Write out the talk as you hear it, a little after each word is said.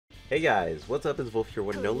Hey guys, what's up? It's Volf here,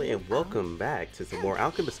 one and only, and welcome back to some more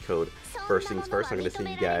Alchemist code. First things first, I'm going to send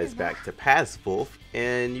you guys back to past Volf,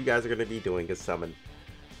 and you guys are going to be doing a summon.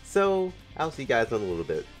 So, I'll see you guys in a little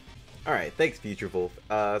bit. Alright, thanks Future Volf.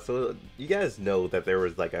 So you guys know that there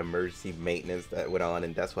was like emergency maintenance that went on,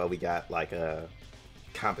 and that's why we got like a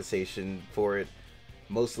compensation for it.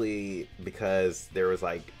 Mostly because there was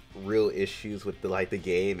like real issues with the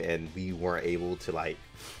game, and we weren't able to like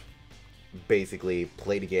basically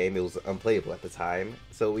play the game. It was unplayable at the time,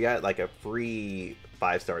 so we got like a free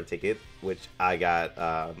 5-star ticket, which I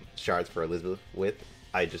got shards for Elizabeth with.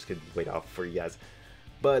 I just could wait off for you guys,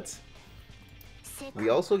 but we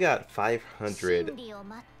also got 500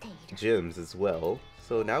 gems as well,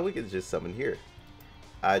 so now we can just summon here.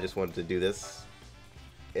 I just wanted to do this,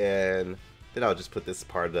 and then I'll just put this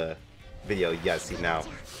part of the video you guys see now.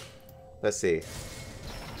 Let's see,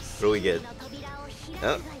 what do we get?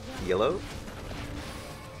 Oh, yellow?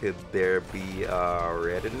 Could there be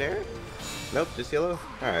red in there? Nope, just yellow?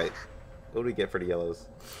 Alright. What do we get for the yellows?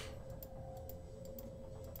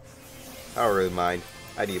 I don't really mind.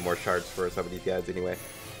 I need more shards for some of these guys anyway.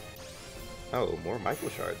 Oh, more micro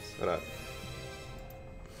shards. Hold up.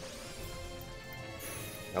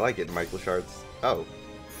 I like getting micro shards. Oh.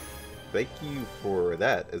 Thank you for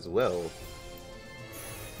that as well.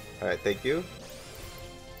 Alright, thank you.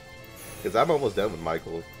 Because I'm almost done with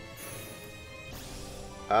Michael.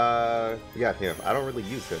 We got him. I don't really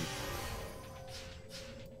use him.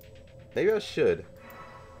 Maybe I should.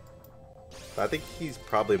 But I think he's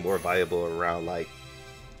probably more valuable around like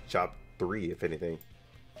job 3, if anything.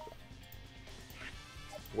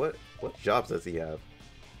 What jobs does he have?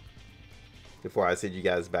 Before I send you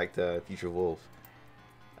guys back to Future Volf.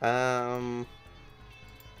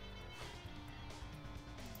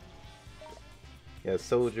 Yeah,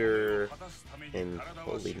 Soldier and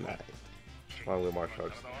Holy Knight. Along with martial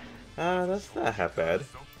arts. That's not half bad.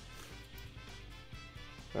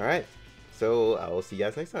 Alright, so I will see you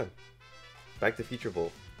guys next time. Back to Future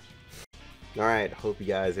Volf. Alright, hope you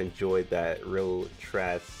guys enjoyed that real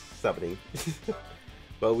trash summoning.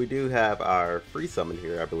 But we do have our free summon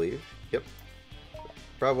here, I believe. Yep.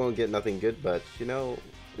 Probably won't get nothing good, but you know,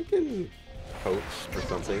 we can hope for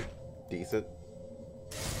something decent.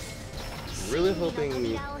 Really hoping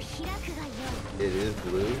it is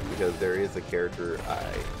blue, because there is a character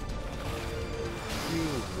I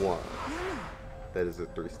do want that is a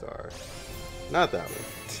 3-star. Not that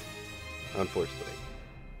one, unfortunately.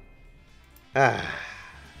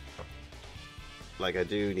 Like, I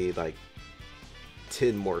do need like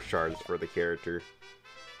 10 more shards for the character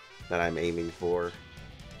that I'm aiming for.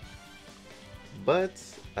 But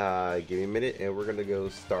give me a minute and we're gonna go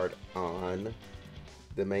start on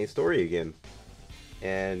the main story again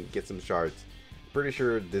and get some shards. Pretty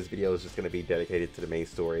sure this video is just going to be dedicated to the main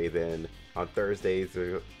story. Then on Thursdays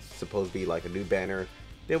there's supposed to be like a new banner,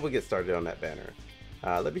 then we'll get started on that banner.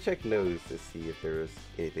 Let me check news to see if there's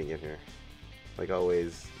anything in here. Like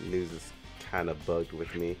always, news is kind of bugged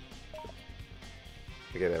with me.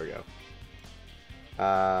 Okay, there we go.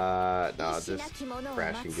 No, just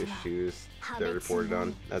crashing issues that reported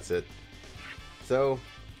on. That's it. So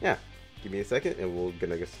yeah, give me a second and we're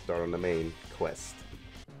gonna get started on the main quest.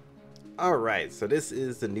 Alright, so this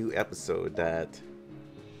is the new episode that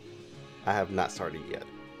I have not started yet.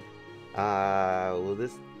 Will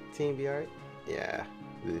this team be alright? Yeah,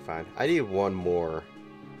 really fine. I need one more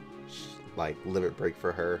like limit break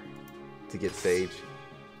for her to get Sage.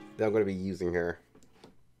 Then I'm gonna be using her.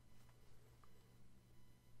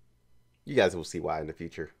 You guys will see why in the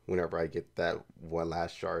future, whenever I get that one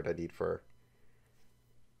last shard I need for her.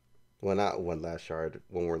 Well, not one last shard,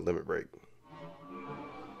 one more limit break.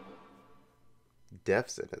 Death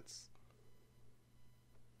sentence.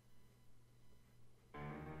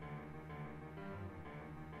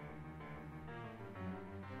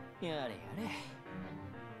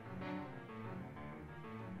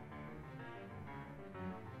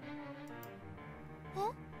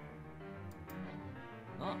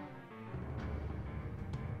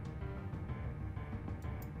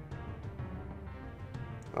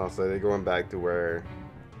 Also, they're going back to where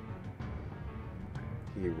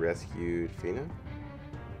he rescued Fina.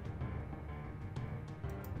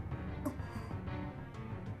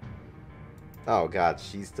 Oh god,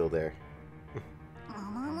 she's still there.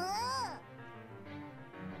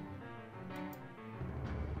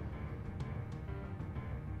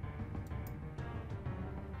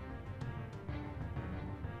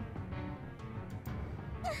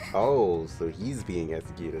 Oh, so he's being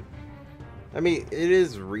executed. I mean, it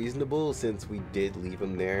is reasonable since we did leave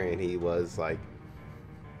him there and he was like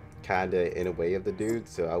kinda in a way of the dude,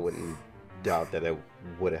 so I wouldn't doubt that it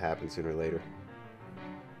would have happened sooner or later.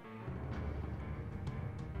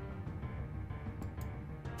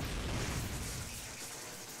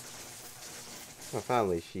 Well,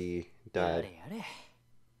 finally she died.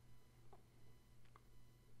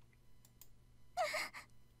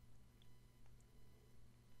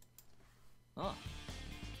 I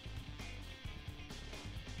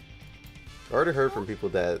already heard from people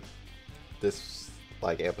that this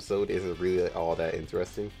episode isn't really all that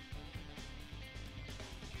interesting.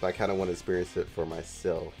 But I kind of want to experience it for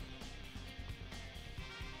myself.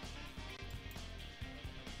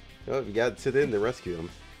 Oh, you got to the end to rescue him.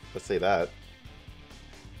 Let's say that.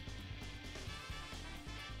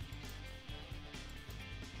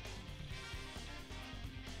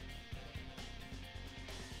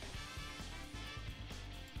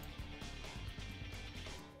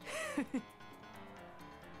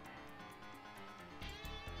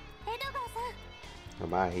 Oh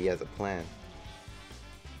my, he has a plan.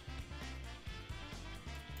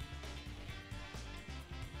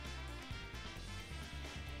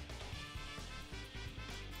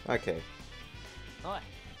 Okay.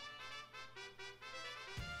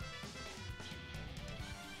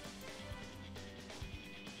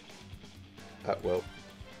 Well.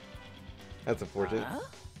 That's unfortunate.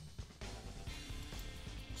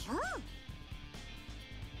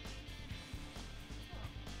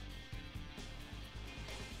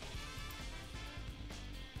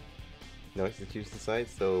 No execution site,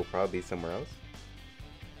 so probably somewhere else.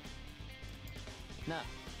 No.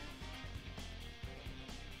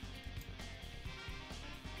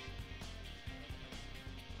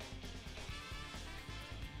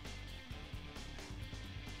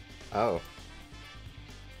 Oh.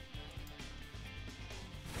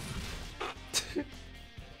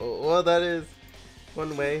 Well, that is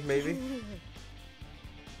one way, maybe.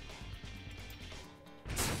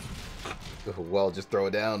 Well, just throw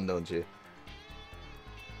it down, don't you?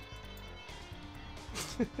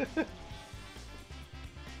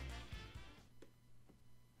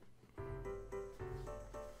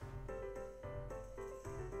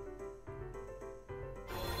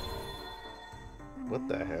 What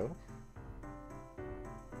the hell?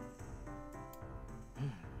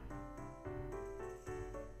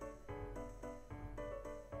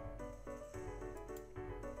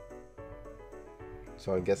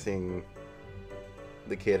 So I'm guessing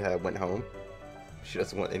the kid went home. She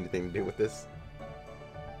doesn't want anything to do with this.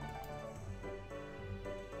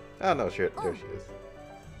 Oh no, sure, there she is.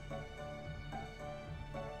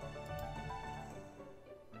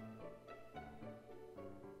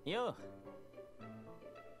 Yo.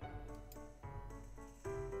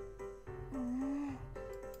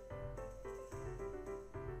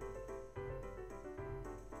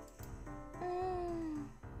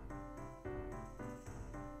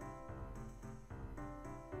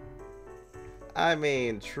 I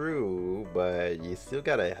mean, true, but you still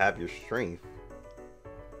gotta have your strength.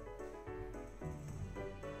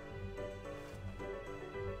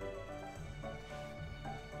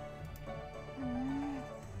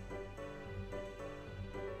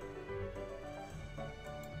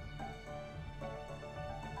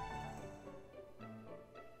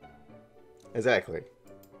 Exactly.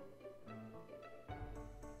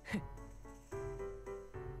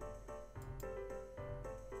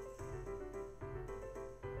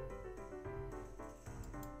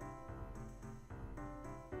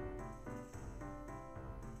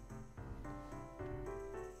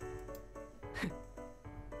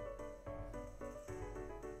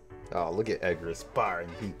 Oh, look at Edgar inspiring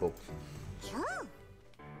people.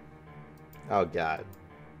 Oh god.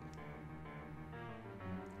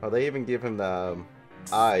 Oh, they even give him the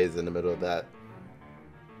eyes in the middle of that.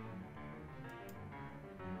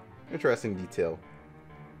 Interesting detail.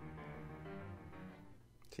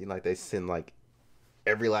 Seemed like they send like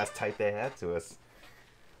every last type they had to us.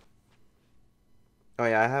 Oh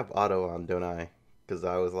yeah, I have auto on, don't I? Because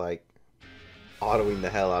I was like autoing the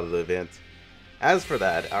hell out of the event. As for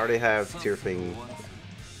that, I already have Tearfing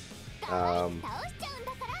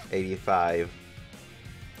 85.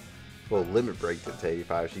 Well, limit break to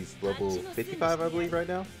 85. She's level 55, I believe, right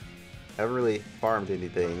now. I haven't really farmed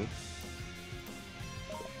anything.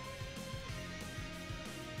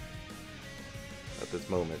 At this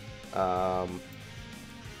moment. I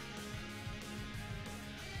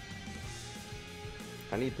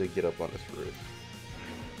need to get up on this roof.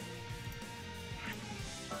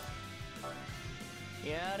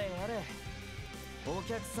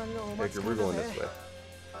 Edgar, we're going this way.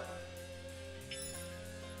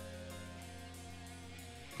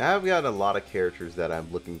 I've got a lot of characters that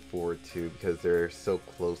I'm looking forward to because they're so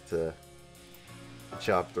close to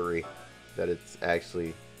Chop 3. that it's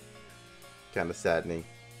actually kind of saddening.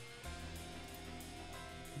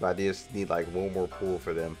 But I just need like one more pull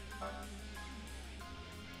for them.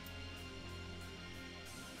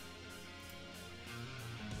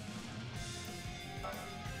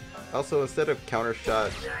 Also, instead of counter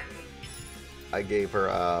shot, I gave her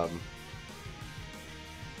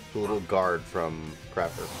the little guard from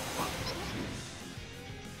Crafter.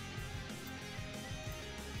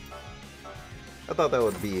 I thought that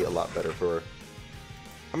would be a lot better for her.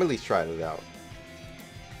 I'm at least trying it out.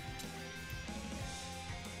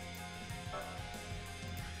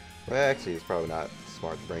 Well, actually, it's probably not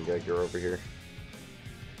smart to bring Edgar over here,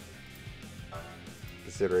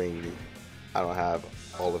 considering I don't have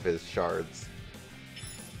all of his shards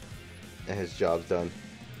and his job's done.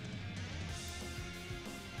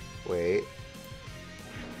 Wait.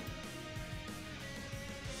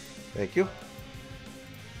 Thank you.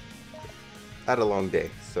 I had a long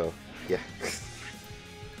day, so yeah.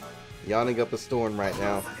 Yawning up a storm right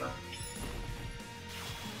now.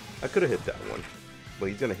 I could have hit that one, but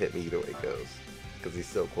he's gonna hit me either way it goes, because he's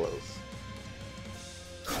so close.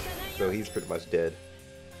 So he's pretty much dead.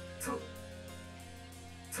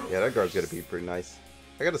 Yeah, that guard's gonna be pretty nice.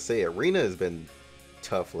 I gotta say, Arena has been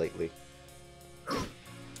tough lately.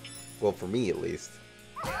 Well, for me at least.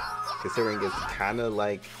 Considering it's kinda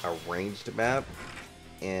like a ranged map,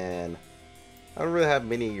 and I don't really have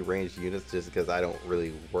many ranged units just because I don't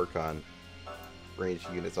really work on ranged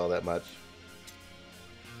units all that much.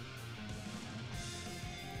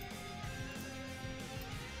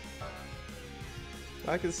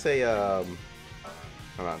 I could say, hold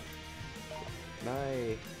on. Can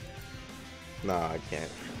I? No, I can't.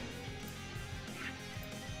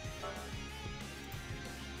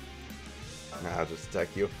 Nah, I'll just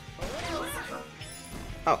attack you.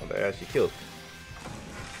 Oh, they actually killed.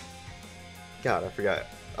 God, I forgot.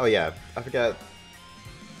 Oh yeah, I forgot.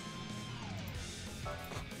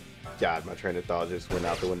 God, my train of thought just went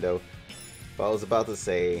out the window. But I was about to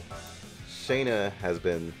say, Shayna has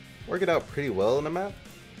been working out pretty well on the map.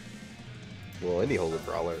 Well, any Holy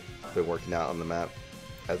Brawler has been working out on the map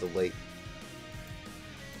as of late.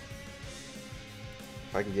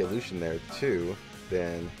 If I can get Lucian there too,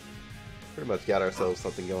 then pretty much got ourselves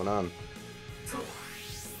something going on.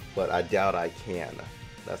 But I doubt I can.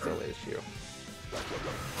 That's the only issue.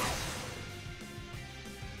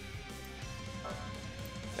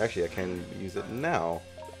 Actually, I can use it now.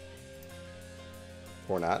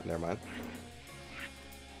 Or not, never mind.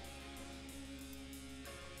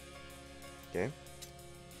 Okay.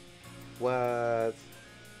 What?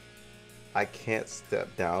 I can't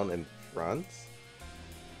step down in front?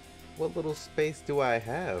 What little space do I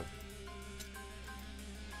have?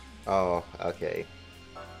 Oh, okay.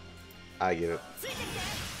 I get it.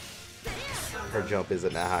 Her jump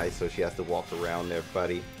isn't that high, so she has to walk around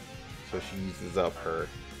everybody. So she uses up her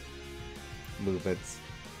movements.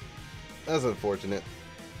 That's unfortunate.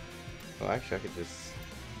 Oh, actually, I could just...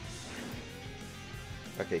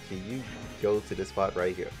 Okay, can you go to this spot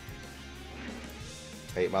right here?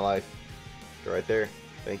 I hate my life. Go right there.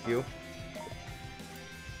 Thank you.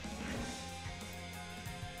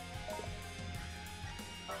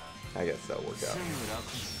 I guess that'll work out.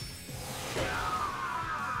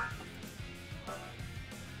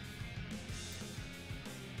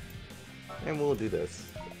 And we'll do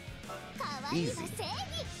this. Easy.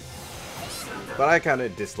 But I kind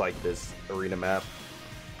of dislike this arena map.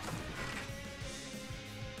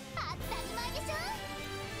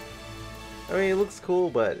 I mean, it looks cool,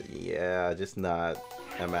 but yeah, just not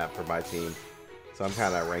a map for my team. So I'm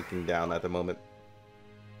kind of ranking down at the moment.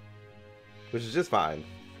 Which is just fine,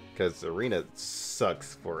 because arena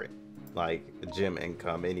sucks for it. Like, gym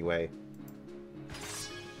income anyway.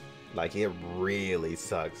 Like, it really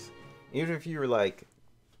sucks. Even if you were like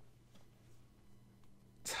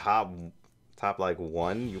top like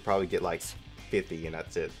 1, you probably get like 50 and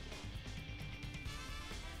that's it.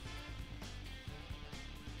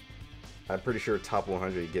 I'm pretty sure top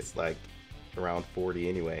 100 gets like around 40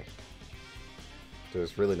 anyway. So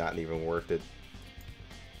it's really not even worth it.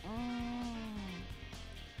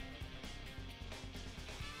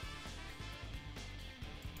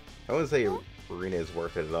 I wouldn't say arena is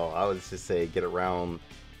worth it at all. I would just say get around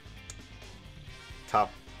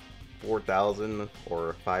top 4,000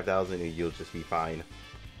 or 5,000 and you'll just be fine.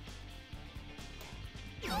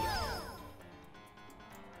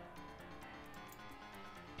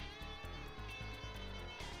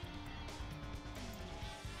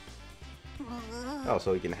 Oh,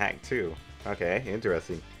 so you can hack too. Okay,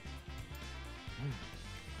 interesting.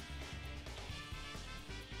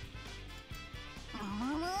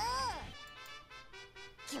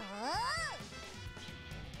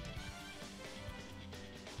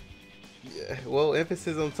 Well,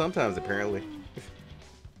 emphasis on sometimes, apparently.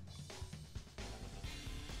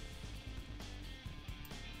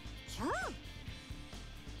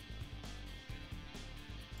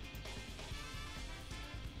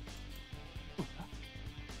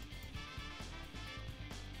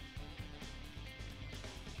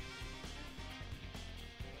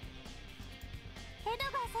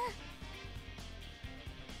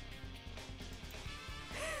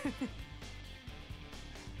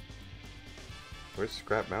 Where's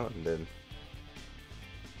Scrap Mountain then?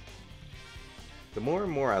 The more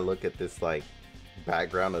and more I look at this like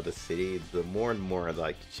background of the city, the more and more it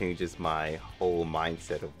like changes my whole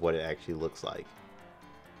mindset of what it actually looks like.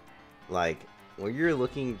 Like when you're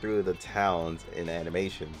looking through the towns in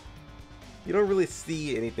animation, you don't really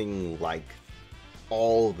see anything like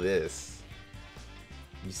all this.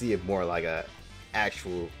 You see it more like a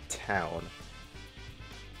actual town.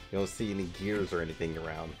 You don't see any gears or anything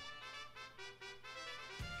around.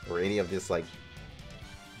 Or any of this like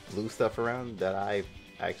blue stuff around that I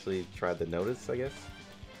actually tried to notice, I guess.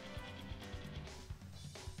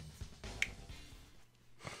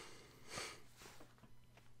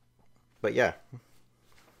 But yeah.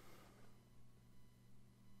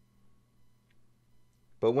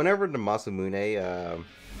 But whenever the Masamune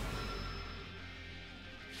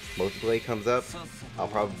multiplayer comes up, I'll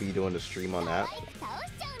probably be doing a stream on that.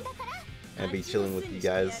 And be chilling with you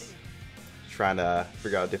guys, trying to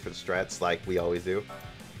figure out different strats like we always do.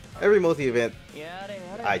 Every multi-event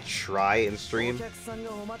I try and stream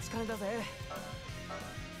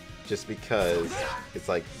just because it's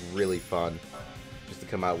like really fun just to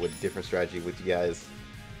come out with different strategy with you guys.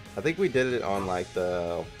 I think we did it on like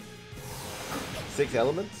the 6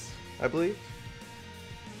 elements, I believe.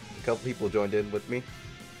 A couple people joined in with me.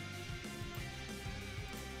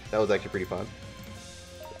 That was actually pretty fun.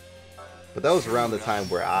 But that was around the time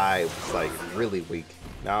where I was like really weak.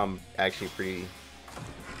 Now I'm actually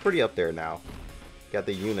pretty up there now. Got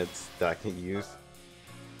the units that I can use.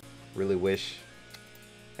 Really wish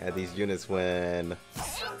I had these units when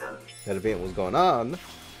that event was going on.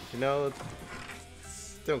 You know,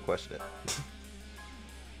 don't question it.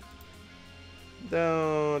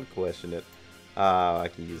 Don't question it. I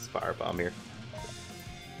can use Firebomb here.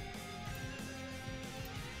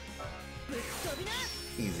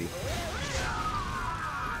 Easy.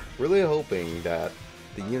 Really hoping that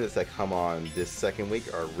the units that come on this second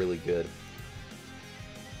week are really good.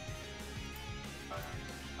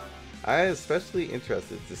 I am especially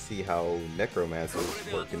interested to see how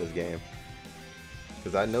Necromancers work in this game.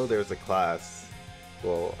 Because I know there's a class,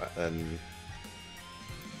 well, and...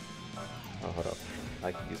 oh, hold up.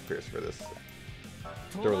 I can use Pierce for this.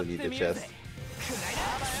 Don't really need the chest.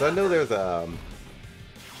 So I know there's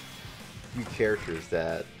few characters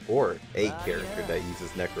that, or a character that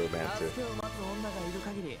uses Necromancer.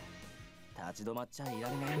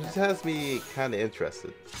 It just has me kind of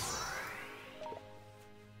interested.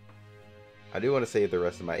 I do want to save the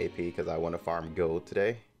rest of my AP because I want to farm gold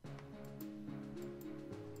today.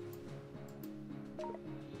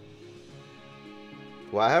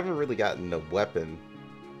 Well, I haven't really gotten a weapon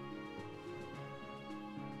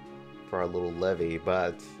for our little Levy,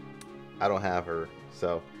 but I don't have her,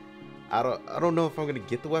 so I don't know if I'm gonna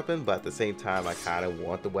get the weapon, but at the same time I kind of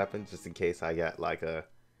want the weapon just in case I got like a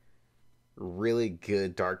really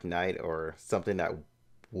good Dark Knight or something that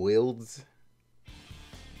wields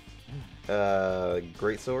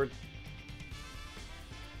great sword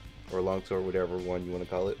or long sword, whatever one you want to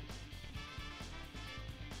call it.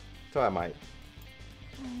 So I might.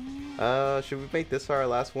 Should we make this our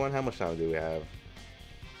last one? How much time do we have?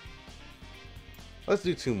 Let's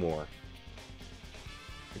do 2 more.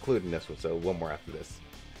 Including this one, so 1 more after this.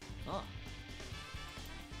 Oh.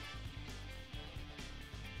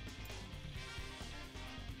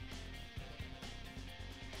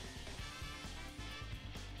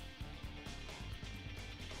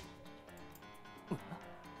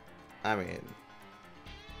 I mean,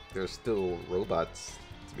 there's still robots,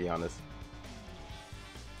 to be honest.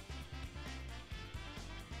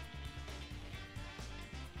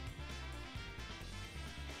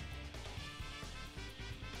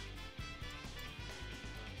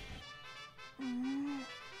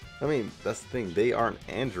 I mean, that's the thing, they aren't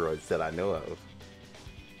androids that I know of.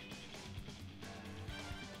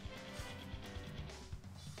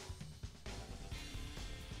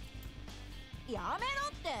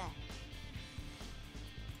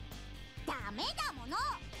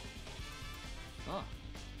 Oh.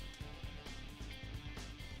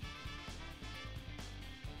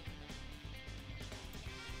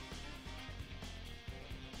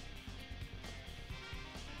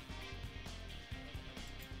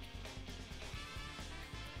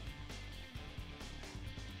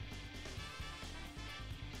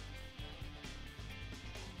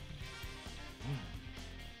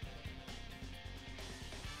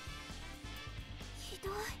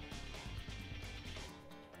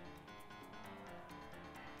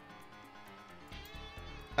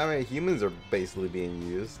 I mean, humans are basically being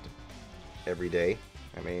used every day.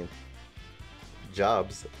 I mean,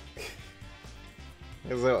 jobs.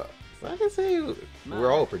 So I can say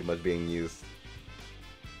we're all pretty much being used.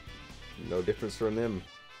 No difference from them.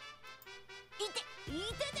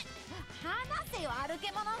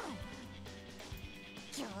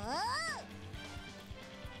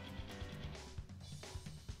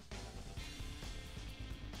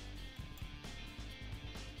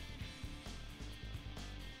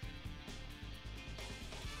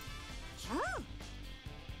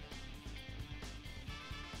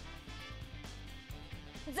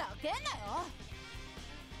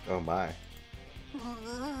 Oh my.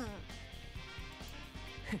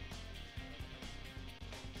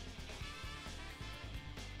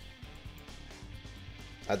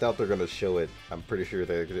 I doubt they're gonna show it. I'm pretty sure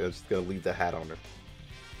they're just gonna leave the hat on her.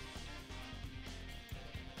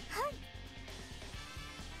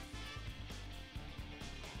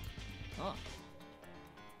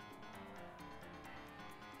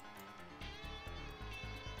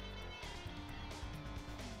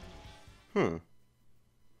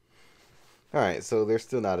 Alright, so they're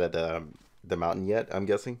still not at the mountain yet, I'm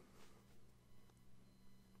guessing?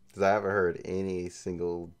 Because I haven't heard any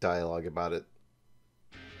single dialogue about it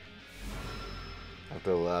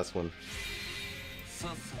after the last one.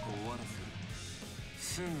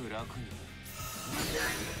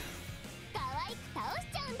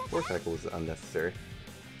 Force cycle was unnecessary.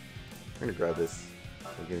 We're gonna grab this.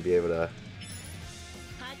 We're gonna be able to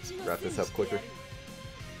wrap this up quicker.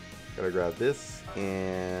 Gotta grab this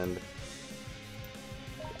and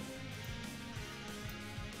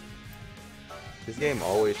this game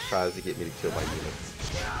always tries to get me to kill my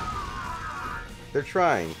units. They're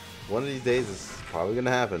trying. One of these days it's probably gonna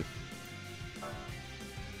happen.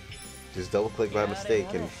 Just double click by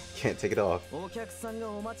mistake and can't take it off.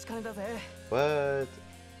 But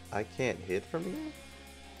I can't hit from here?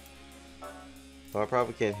 Oh, I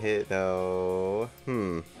probably can't hit, no.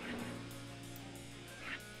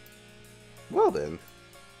 Well then.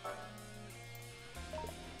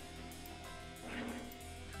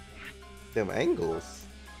 Them angles.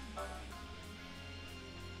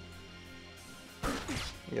 I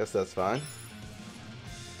guess that's fine.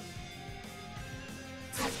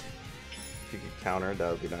 If you could counter,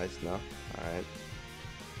 that would be nice. No? Alright.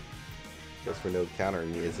 Guess for no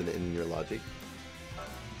countering isn't in your logic.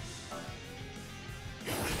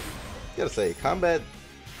 Gotta say, combat,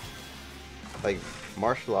 like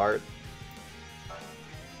martial art,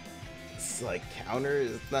 it's like counter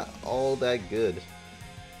is not all that good.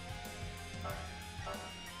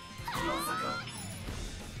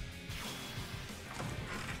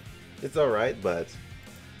 It's alright, but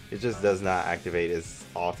it just does not activate as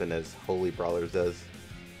often as Holy Brawlers does.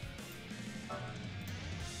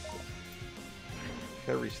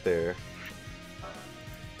 Gotta reach there.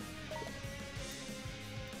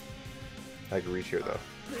 I can reach here though.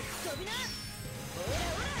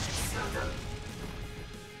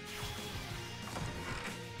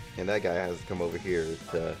 And that guy has to come over here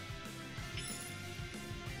to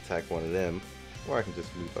attack one of them. Or I can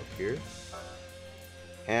just move up here.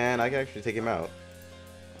 And I can actually take him out.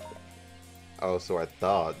 Oh, so I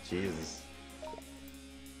thought. Jesus.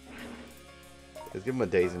 Let's give him a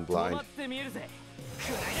Daze and Blind.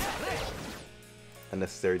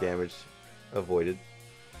 Unnecessary damage avoided.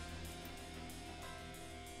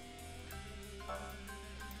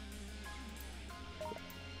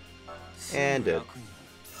 And dead.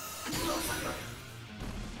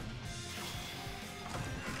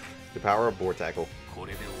 The power of Board Tackle.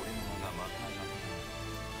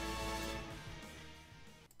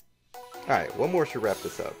 Alright, one more should wrap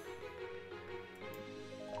this up.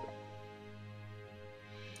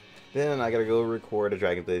 Then I gotta go record a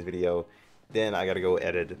Dragon Blaze video. Then I gotta go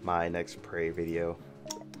edit my next Prey video.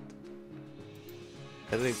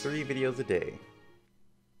 Editing 3 videos a day.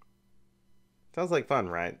 Sounds like fun,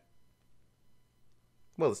 right?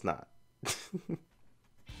 Well, it's not.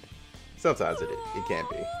 Sometimes it can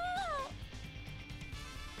be.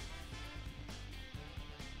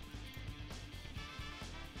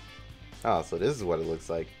 Oh, so this is what it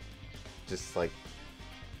looks like. Just like,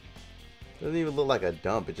 doesn't even look like a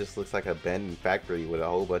dump. It just looks like a abandoned factory with a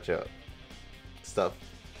whole bunch of stuff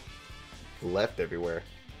left everywhere.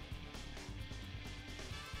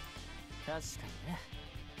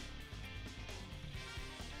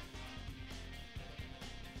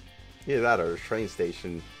 Either that or a train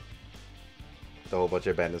station with a whole bunch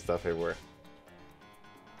of abandoned stuff everywhere.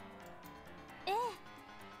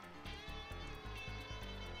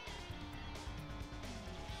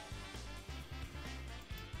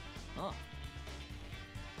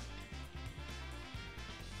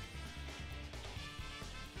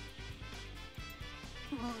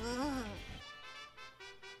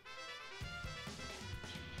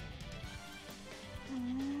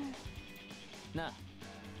 な。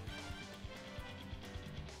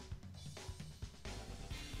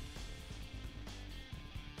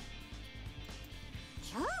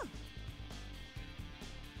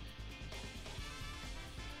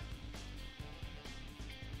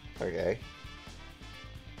Okay.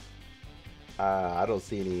 I don't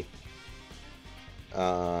see any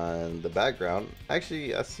on the background.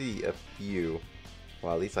 Actually, I see a few.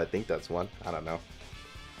 Well, at least I think that's one. I don't know.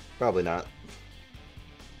 Probably not.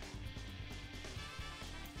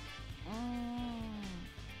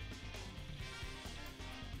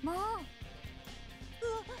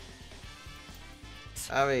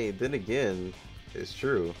 I mean, then again, it's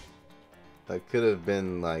true. That could have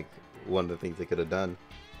been like one of the things they could have done,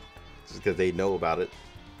 just because they know about it.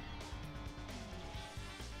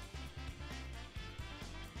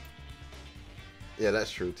 Yeah,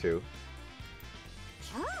 that's true too.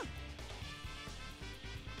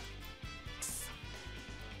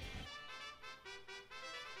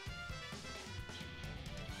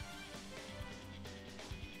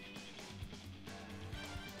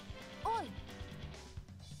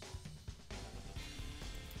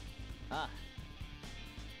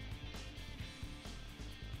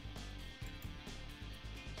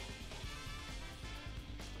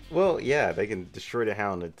 Well, yeah, they can destroy the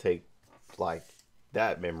hound and take, like,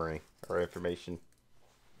 that memory or information.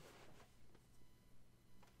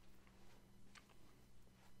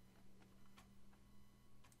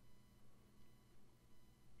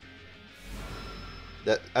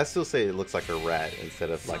 That I still say it looks like a rat instead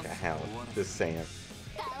of like a hound. Just saying.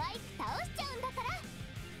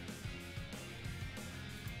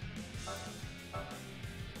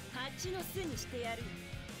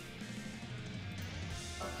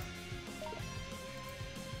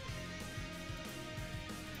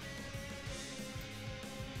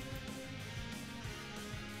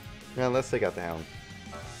 Yeah, unless they got the hound.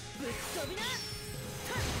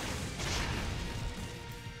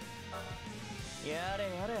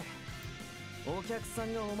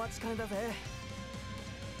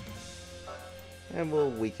 And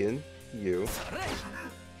we'll weaken you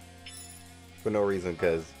for no reason,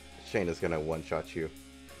 because Shayna's gonna one-shot you.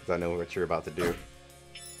 Because I know what you're about to do.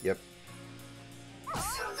 Yep.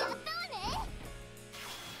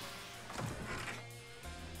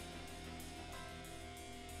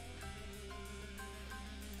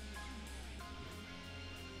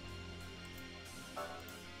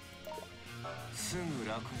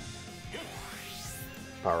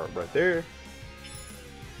 Power up right there.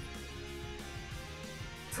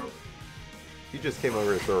 You just came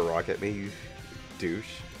over to throw a rock at me, you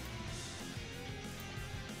douche.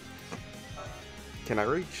 Can I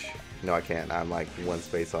reach? No, I can't. I'm like one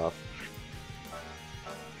space off.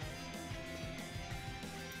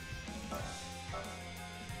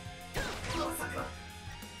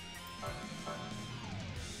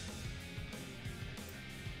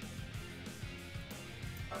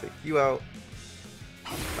 Take you out.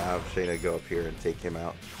 I'll have Shayna go up here and take him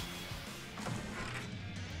out.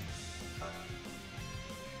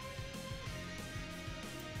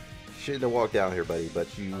 Shouldn't have walked down here, buddy,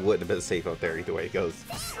 but you wouldn't have been safe up there either way it goes.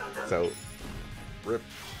 So, rip.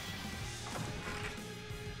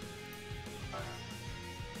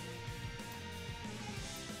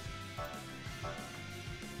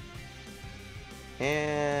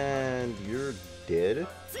 And you're dead.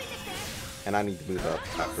 And I need to move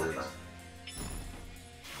up afterwards.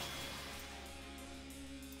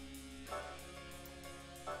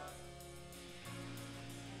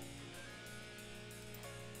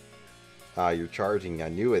 Ah, you're charging. I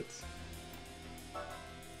knew it.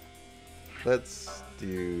 Let's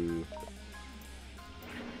do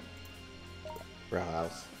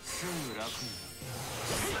roundhouse.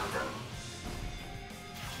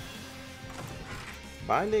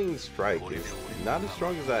 Binding strike is not as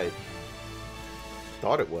strong as I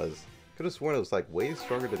thought it was. Could have sworn it was like way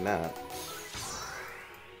stronger than that.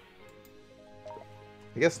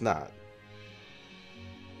 I guess not.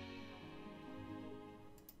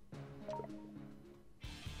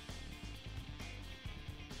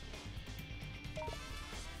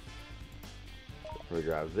 We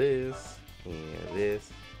grab this and this.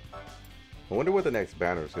 I wonder what the next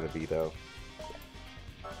banner is going to be, though.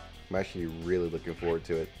 I'm actually really looking forward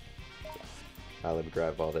to it. Let me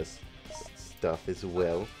grab all this stuff as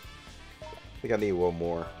well. I think I need one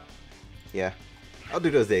more. Yeah, I'll do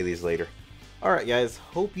those dailies later. Alright guys,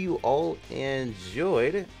 hope you all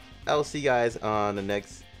enjoyed. I'll see you guys on the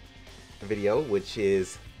next video, which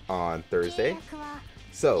is on Thursday.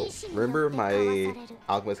 So, remember my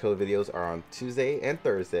Alchemist Code videos are on Tuesday and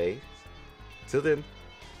Thursday. Till then,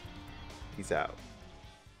 peace out.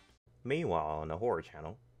 Meanwhile, on the horror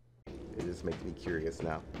channel. It just makes me curious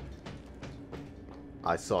now.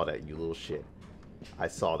 I saw that, you little shit. I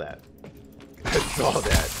saw that. I saw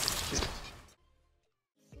that.